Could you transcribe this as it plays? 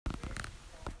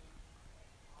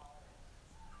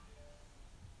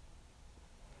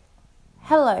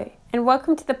Hello, and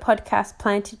welcome to the podcast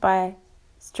Planted by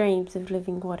Streams of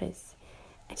Living Waters.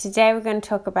 And today we're going to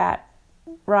talk about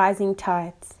rising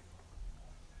tides.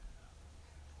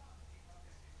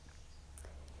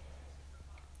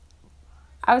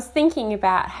 I was thinking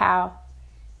about how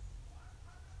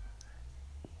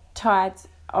tides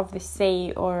of the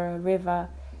sea or a river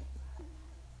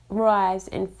rise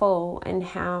and fall, and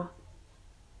how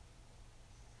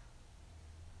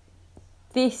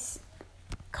this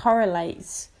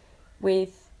correlates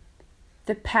with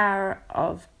the power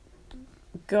of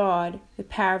God, the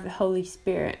power of the Holy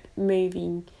Spirit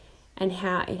moving, and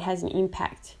how it has an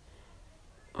impact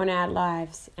on our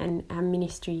lives and our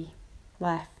ministry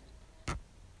life.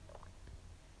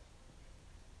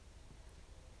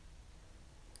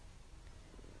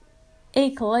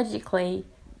 Ecologically,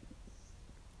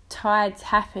 tides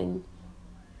happen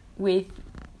with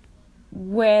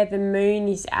where the moon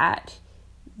is at.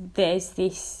 There's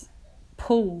this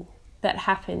pull that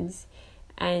happens,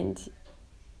 and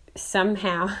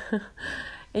somehow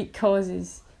it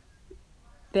causes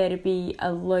there to be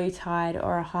a low tide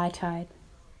or a high tide.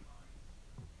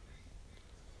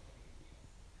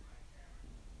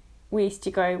 We used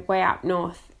to go way up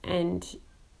north, and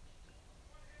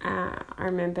I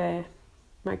remember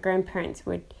my grandparents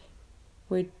would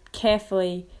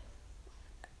carefully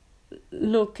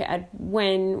look at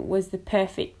when was the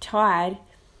perfect tide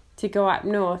to go up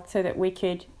north, so that we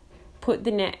could put the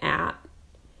net out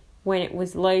when it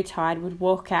was low tide. Would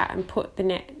walk out and put the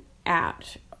net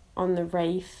out on the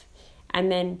reef,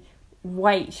 and then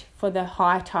wait for the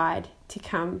high tide to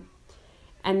come,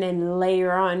 and then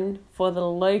later on for the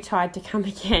low tide to come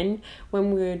again,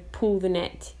 when we would pull the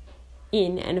net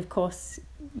in, and of course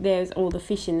there's all the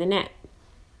fish in the net,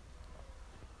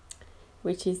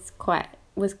 which was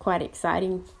quite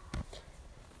exciting.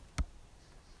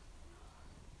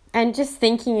 And just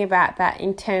thinking about that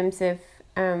in terms of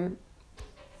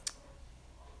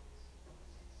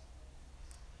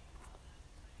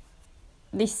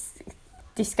this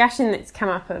discussion that's come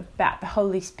up about the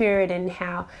Holy Spirit, and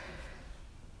how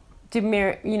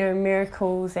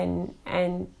miracles and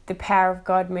the power of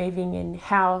God moving, and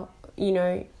how,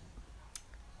 I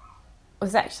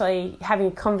was actually having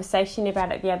a conversation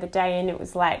about it the other day, and it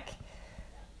was like,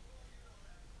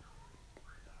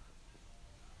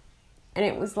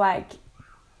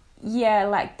 yeah,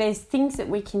 like there's things that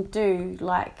we can do,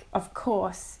 like, of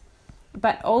course,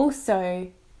 but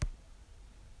also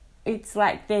it's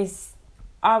like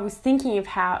I was thinking of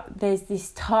how there's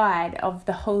this tide of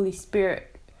the Holy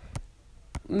Spirit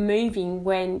moving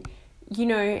when,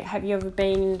 have you ever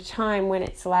been in a time when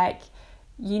it's like,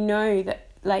 that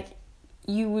like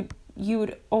you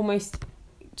would almost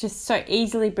just so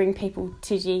easily bring people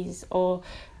to Jesus, or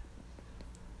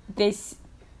there's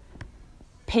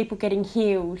people getting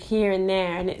healed here and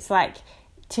there, and it's like,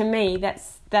 to me,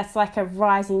 that's like a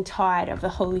rising tide of the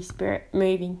Holy Spirit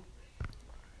moving.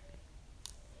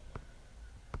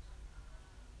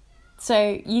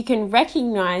 So you can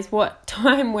recognize what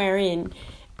time we're in,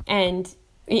 and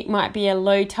it might be a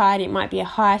low tide, it might be a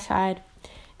high tide.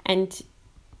 And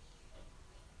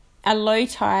a low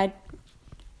tide,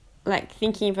 like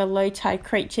thinking of a low tide,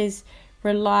 creatures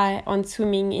rely on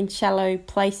swimming in shallow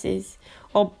places,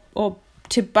 or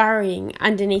to burrowing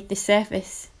underneath the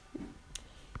surface.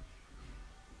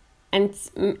 And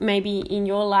maybe in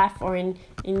your life or in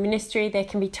ministry, there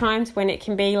can be times when it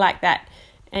can be like that.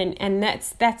 And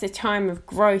that's a time of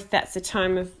growth. That's a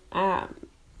time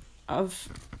of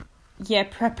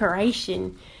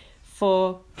preparation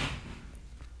for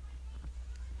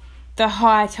the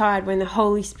high tide, when the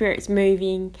Holy Spirit's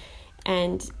moving,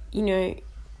 and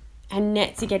and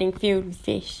nets are getting filled with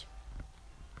fish.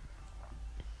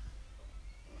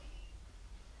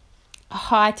 A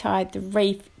high tide, the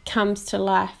reef comes to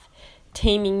life,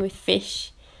 teeming with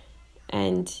fish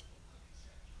and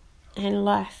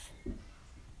life.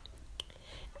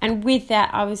 And with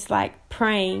that, I was like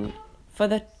praying for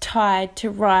the tide to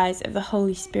rise of the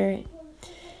Holy Spirit.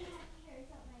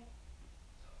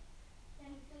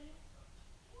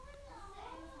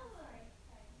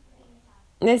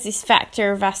 There's this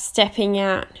factor of us stepping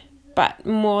out, but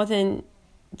more than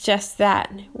just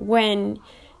that, when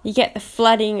you get the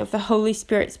flooding of the Holy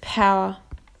Spirit's power,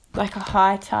 like a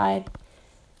high tide,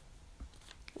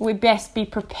 we best be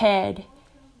prepared.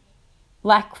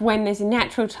 Like when there's a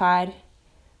natural tide,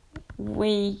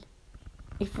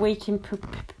 if we can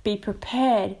be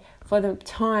prepared for the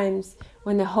times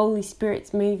when the Holy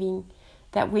Spirit's moving,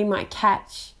 that we might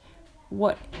catch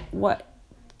what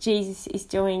Jesus is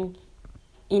doing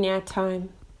in our time.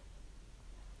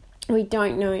 We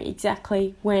don't know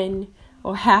exactly when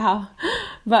or how,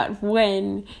 but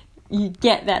when you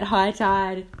get that high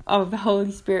tide of the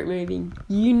Holy Spirit moving,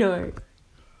 you know.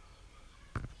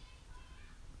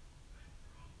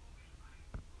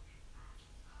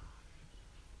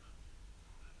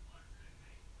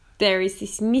 There is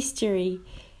this mystery,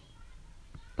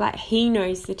 like he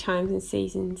knows the times and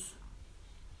seasons.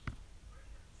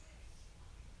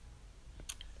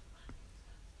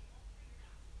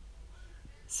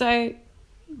 So,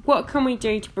 what can we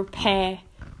do to prepare?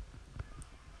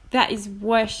 That is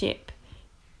worship.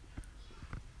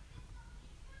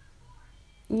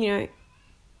 You know,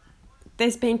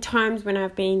 there's been times when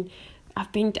I've done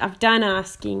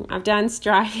asking, I've done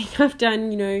striving, I've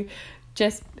done,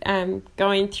 just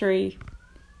going through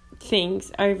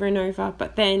things over and over,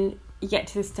 but then you get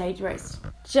to the stage where it's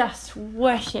just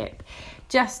worship.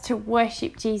 Just to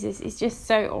worship Jesus is just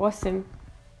so awesome.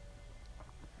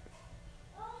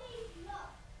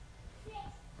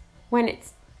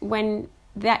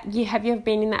 Have you ever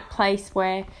been in that place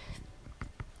where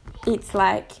it's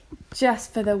like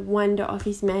just for the wonder of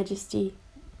his majesty?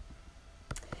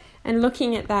 And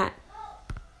looking at that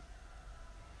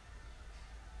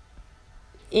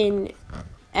in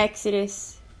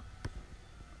Exodus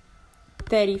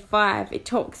 35, it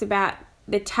talks about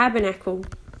the tabernacle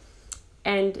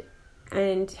and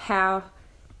how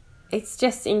it's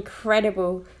just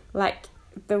incredible, like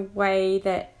the way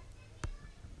that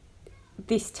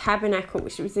this tabernacle,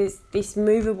 which was this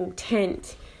movable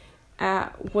tent,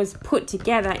 was put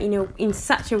together in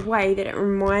such a way that it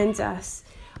reminds us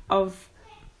of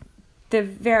the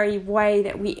very way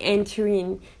that we enter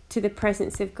in to the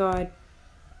presence of God.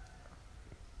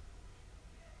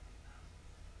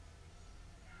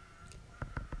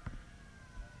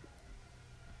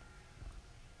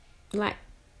 Like,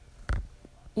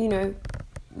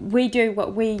 we do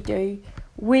what we do.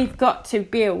 We've got to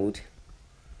build,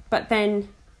 but then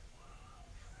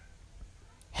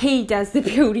he does the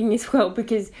building as well,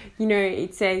 because,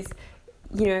 it says,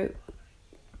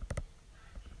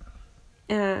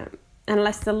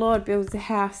 unless the Lord builds the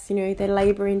house, they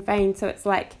labour in vain. So it's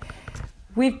like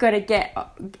we've got to get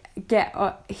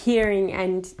hearing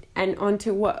and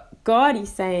onto what God is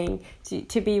saying,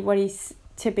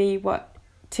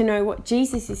 to know what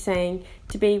Jesus is saying,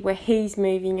 to be where he's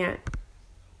moving at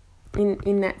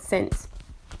in that sense.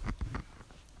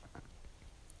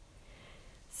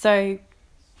 So I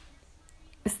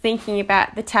was thinking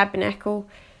about the tabernacle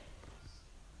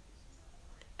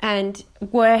and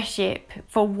worship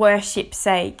for worship's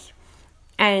sake.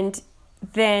 And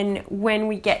then when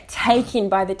we get taken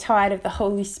by the tide of the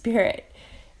Holy Spirit,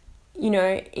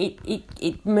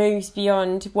 it moves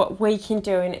beyond what we can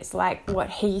do, and it's like what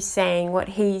he's saying, what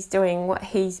he's doing, what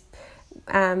he's,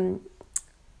 it's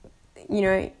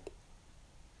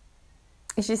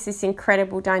just this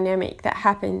incredible dynamic that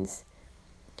happens.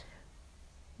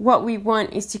 What we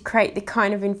want is to create the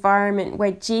kind of environment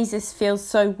where Jesus feels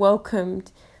so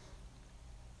welcomed.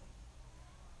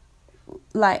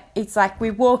 Like, it's like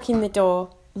we walk in the door,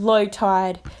 low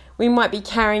tide. We might be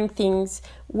carrying things,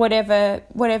 whatever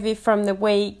from the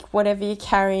week, whatever you're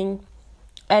carrying.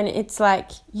 And it's like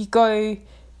you're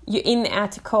in the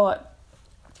outer court.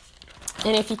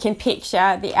 And if you can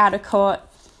picture the outer court,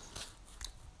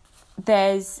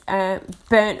 there's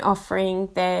burnt offering.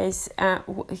 There's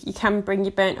you come and bring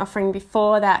your burnt offering.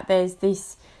 Before that, there's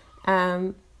this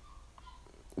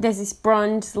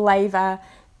bronze laver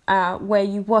where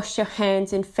you wash your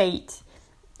hands and feet.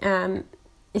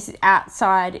 This is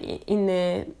outside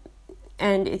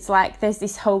and it's like there's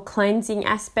this whole cleansing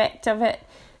aspect of it,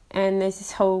 and there's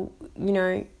this whole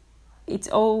it's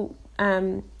all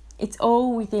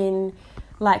within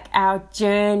like our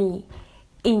journey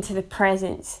into the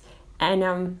presence.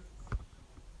 And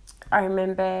I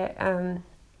remember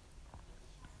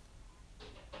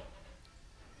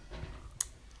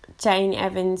Jane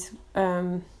Evans,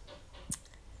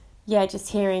 just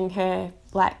hearing her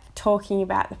like talking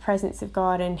about the presence of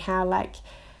God and how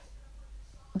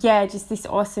just this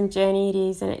awesome journey it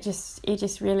is, and it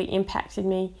just really impacted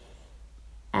me.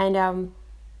 And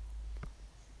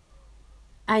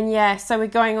so we're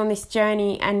going on this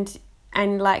journey, and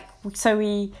so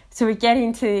we get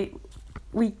into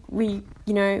we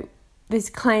there's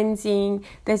cleansing,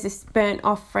 there's this burnt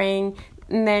offering,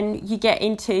 and then you get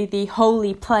into the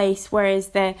holy place, whereas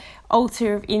the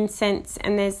altar of incense,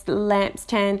 and there's the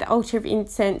lampstand. The altar of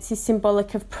incense is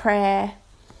symbolic of prayer.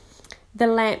 The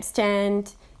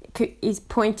lampstand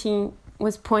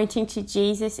was pointing to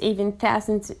Jesus even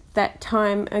thousands that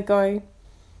time ago,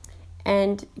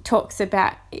 and talks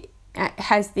about, it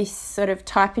has this sort of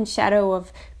type and shadow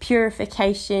of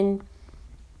purification.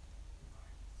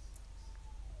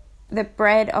 The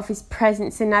bread of his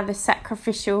presence, another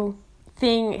sacrificial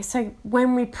thing. So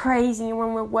when we're praising and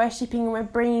when we're worshiping and we're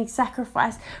bringing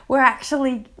sacrifice, we're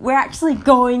actually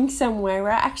going somewhere.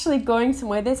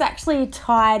 There's actually a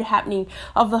tide happening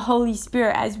of the Holy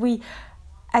Spirit as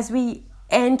we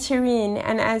enter in,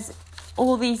 and as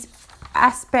all these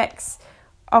aspects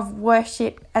of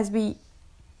worship, as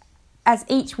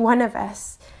each one of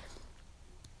us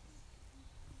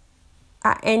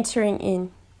are entering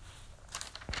in.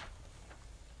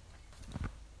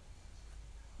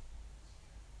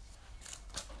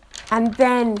 And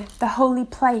then the holy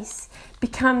place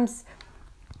becomes,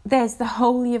 there's the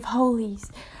Holy of Holies,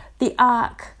 the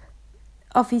Ark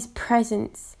of His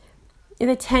presence,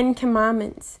 the 10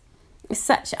 Commandments. It's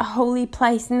such a holy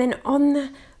place. And then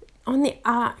on the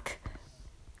Ark,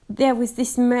 there was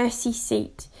this mercy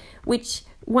seat, which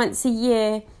once a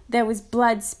year there was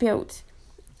blood spilt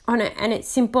on it. And it's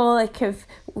symbolic of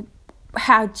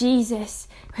how Jesus,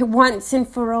 once and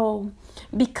for all,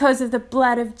 because of the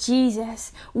blood of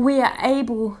Jesus, we are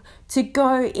able to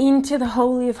go into the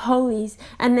Holy of Holies,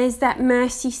 and there's that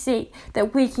mercy seat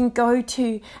that we can go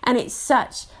to, and it's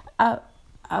such a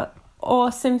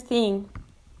awesome thing.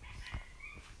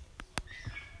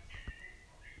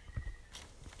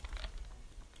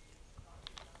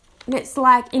 And it's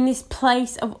like in this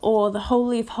place of awe, the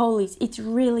Holy of Holies, it's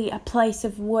really a place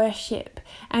of worship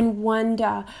and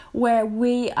wonder where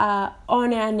we are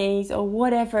on our knees or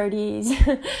whatever it is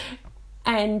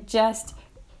and just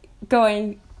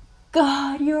going,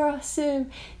 God, you're awesome.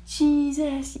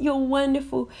 Jesus, you're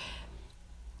wonderful.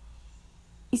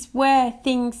 It's where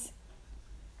things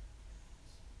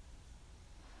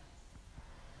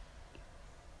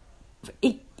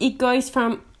it goes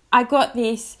from I got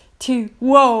this to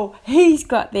whoa, He's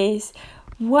got this.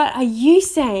 What are you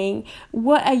saying?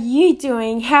 What are you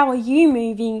doing? How are you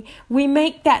moving? We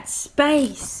make that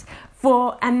space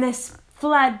for, and this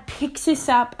flood picks us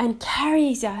up and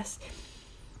carries us,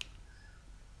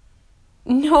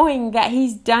 knowing that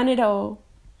He's done it all.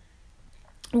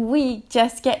 We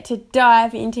just get to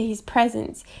dive into His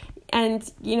presence.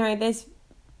 And, you know, there's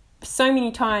so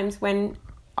many times when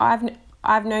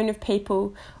I've known of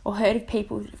people or heard of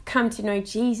people who've come to know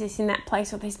Jesus in that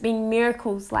place, or there's been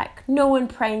miracles, like no one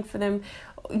praying for them,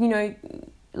 you know,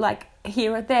 like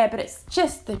here or there, but it's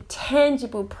just the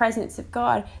tangible presence of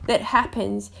God that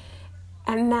happens,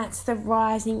 and that's the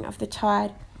rising of the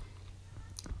tide.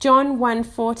 John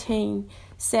 1:14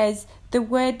 says, the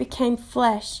Word became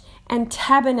flesh and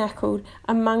tabernacled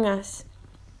among us,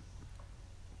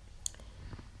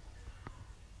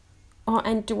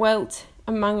 and dwelt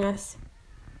among us.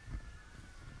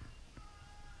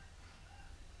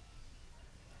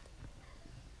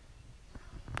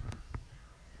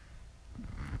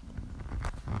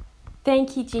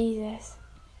 Thank you, Jesus.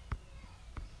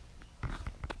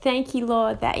 Thank you,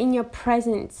 Lord, that in your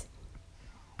presence,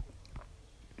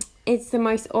 it's the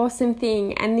most awesome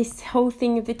thing. And this whole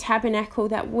thing of the tabernacle,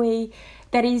 that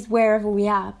is wherever we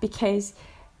are, because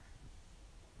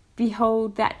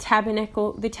behold, that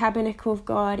tabernacle, the tabernacle of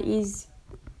God is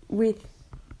with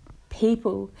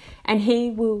people, and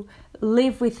He will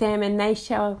live with them, and they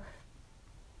shall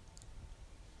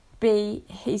be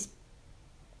His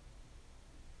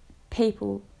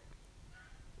people.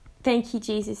 Thank you,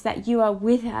 Jesus, that you are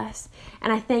with us.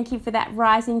 And I thank you for that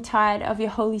rising tide of your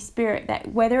Holy Spirit,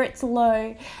 that whether it's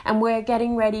low and we're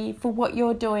getting ready for what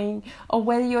you're doing, or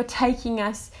whether you're taking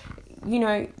us, you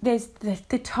know, there's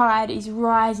the tide is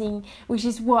rising, which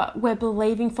is what we're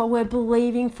believing for. We're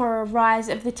believing for a rise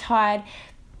of the tide,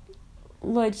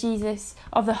 Lord Jesus,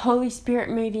 of the Holy Spirit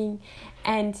moving.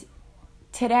 And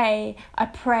today I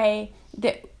pray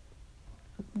that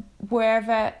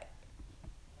wherever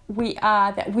we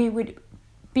are, that we would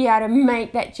be able to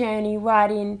make that journey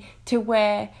right in to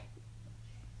where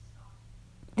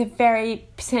the very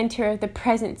center of the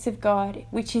presence of God,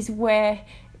 which is where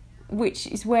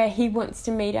He wants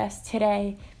to meet us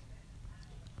today.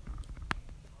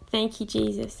 Thank you,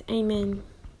 Jesus. Amen.